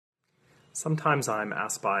Sometimes I'm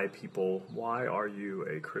asked by people, why are you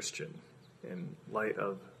a Christian? In light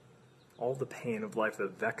of all the pain of life, the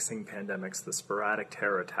vexing pandemics, the sporadic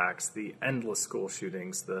terror attacks, the endless school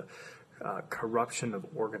shootings, the corruption of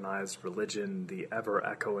organized religion, the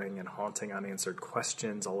ever-echoing and haunting unanswered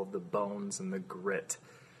questions, all of the bones and the grit.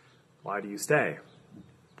 Why do you stay?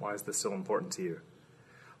 Why is this so important to you?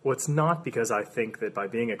 Well, it's not because I think that by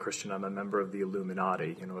being a Christian I'm a member of the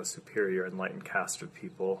Illuminati, a superior enlightened caste of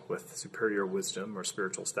people with superior wisdom or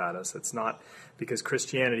spiritual status. It's not because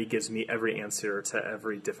Christianity gives me every answer to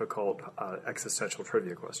every difficult existential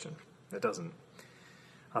trivia question. It doesn't.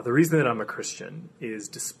 The reason that I'm a Christian is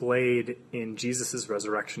displayed in Jesus'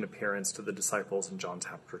 resurrection appearance to the disciples in John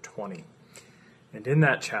chapter 20. And in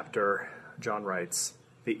that chapter, John writes,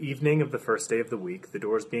 "The evening of the first day of the week, the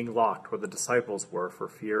doors being locked where the disciples were for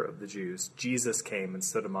fear of the Jews, Jesus came and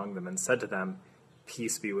stood among them and said to them,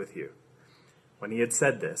 'Peace be with you.' When he had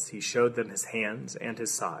said this, he showed them his hands and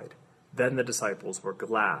his side. Then the disciples were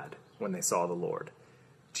glad when they saw the Lord.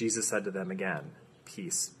 Jesus said to them again,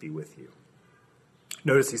 'Peace be with you.'"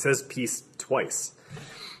 Notice he says peace twice.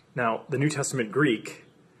 Now, the New Testament Greek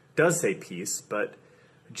does say peace, but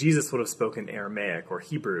Jesus would have spoken Aramaic or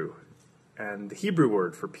Hebrew, and the Hebrew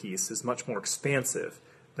word for peace is much more expansive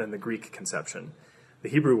than the Greek conception. The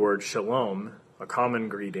Hebrew word shalom, a common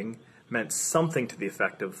greeting, meant something to the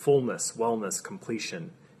effect of fullness, wellness,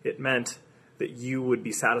 completion. It meant that you would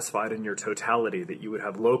be satisfied in your totality, that you would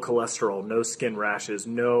have low cholesterol, no skin rashes,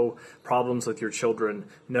 no problems with your children,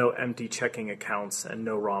 no empty checking accounts, and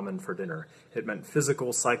no ramen for dinner. It meant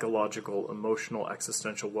physical, psychological, emotional,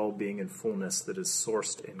 existential well-being and fullness that is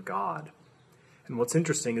sourced in God. And what's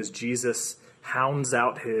interesting is Jesus hounds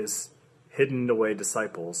out his hidden away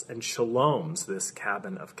disciples and shaloms this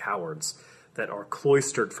cabin of cowards that are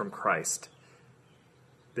cloistered from Christ,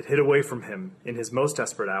 that hid away from him in his most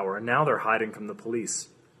desperate hour, and now they're hiding from the police.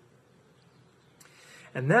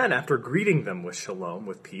 And then, after greeting them with shalom,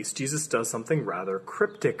 with peace, Jesus does something rather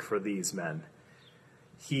cryptic for these men.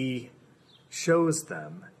 He shows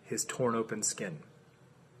them his torn open skin.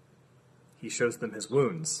 He shows them his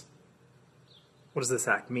wounds. What does this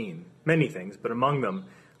act mean? Many things, but among them,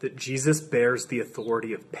 that Jesus bears the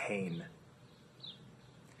authority of pain.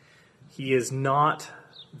 He is not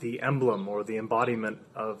the emblem or the embodiment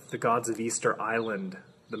of the gods of Easter Island,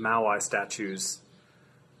 the Maui statues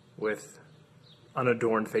with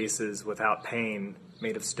unadorned faces, without pain,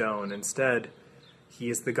 made of stone. Instead, he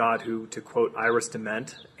is the God who, to quote Iris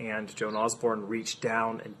Dement and Joan Osborne, reached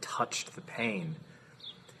down and touched the pain.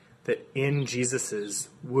 That in Jesus'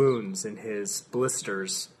 wounds, in his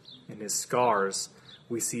blisters, in his scars,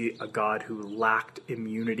 we see a God who lacked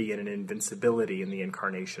immunity and an invincibility in the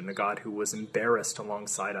incarnation, a God who was embarrassed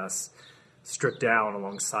alongside us, stripped down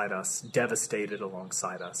alongside us, devastated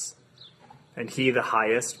alongside us. And he, the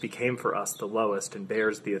highest, became for us the lowest and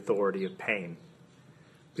bears the authority of pain.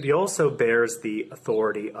 But he also bears the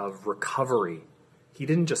authority of recovery. He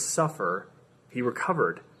didn't just suffer, he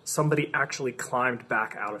recovered. Somebody actually climbed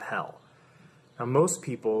back out of hell. Now, most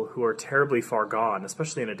people who are terribly far gone,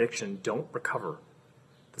 especially in addiction, don't recover.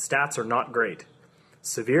 The stats are not great.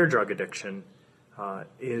 Severe drug addiction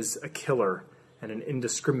is a killer, and an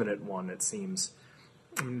indiscriminate one, it seems.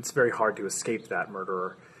 It's very hard to escape that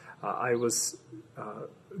murderer. I was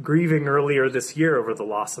grieving earlier this year over the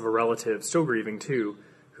loss of a relative, still grieving too,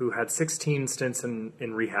 who had 16 stints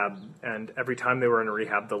in rehab, and every time they were in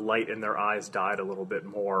rehab, the light in their eyes died a little bit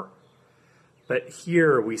more. But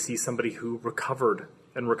here we see somebody who recovered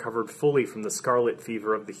fully from the scarlet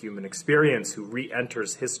fever of the human experience, who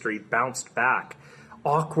re-enters history, bounced back,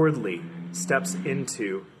 awkwardly steps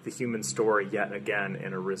into the human story yet again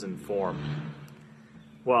in a risen form.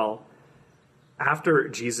 Well, after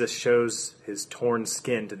Jesus shows his torn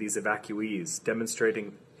skin to these evacuees,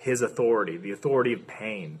 demonstrating his authority, the authority of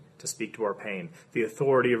pain to speak to our pain, the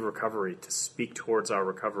authority of recovery to speak towards our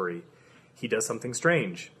recovery, he does something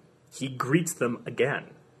strange. He greets them again,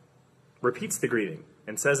 repeats the greeting,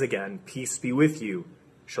 and says again, "Peace be with you,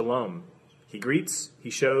 shalom." He greets, he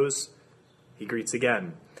shows, he greets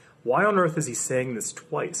again. Why on earth is he saying this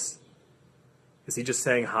twice? Is he just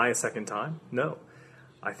saying hi a second time? No.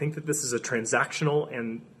 I think that this is a transactional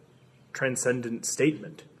and transcendent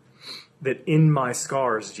statement. That in my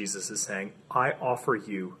scars, Jesus is saying, I offer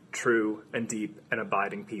you true and deep and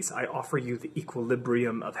abiding peace. I offer you the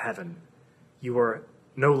equilibrium of heaven. You are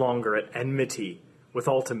no longer at enmity with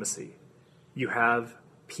ultimacy. You have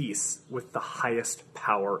peace with the highest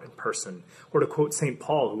power in person. Or to quote St.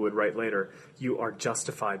 Paul, who would write later, you are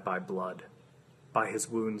justified by blood. By his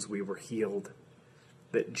wounds we were healed.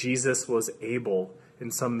 That Jesus was able,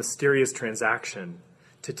 in some mysterious transaction,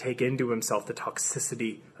 to take into himself the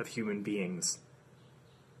toxicity of human beings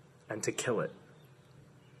and to kill it.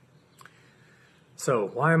 So,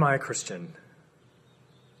 why am I a Christian?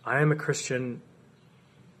 I am a Christian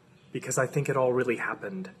because I think it all really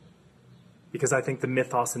happened. Because I think the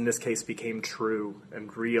mythos in this case became true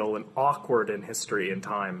and real and awkward in history and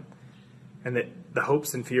time. And that the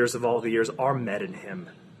hopes and fears of all the years are met in him.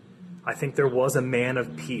 I think there was a man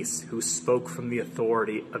of peace who spoke from the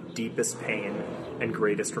authority of deepest pain and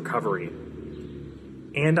greatest recovery.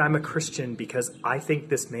 And I'm a Christian because I think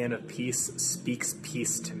this man of peace speaks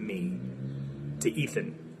peace to me, to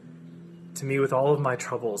Ethan, to me with all of my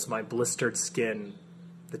troubles, my blistered skin,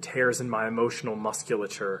 the tears in my emotional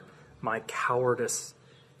musculature, my cowardice,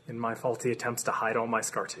 and my faulty attempts to hide all my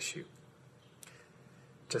scar tissue.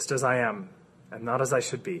 Just as I am, and not as I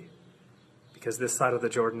should be, because this side of the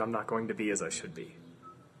Jordan I'm not going to be as I should be.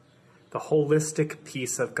 The holistic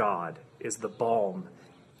peace of God is the balm,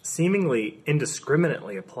 seemingly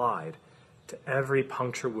indiscriminately applied to every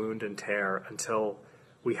puncture, wound, and tear until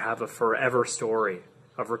we have a forever story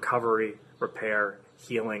of recovery, repair,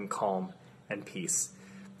 healing, calm, and peace,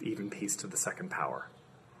 even peace to the second power.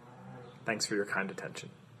 Thanks for your kind attention.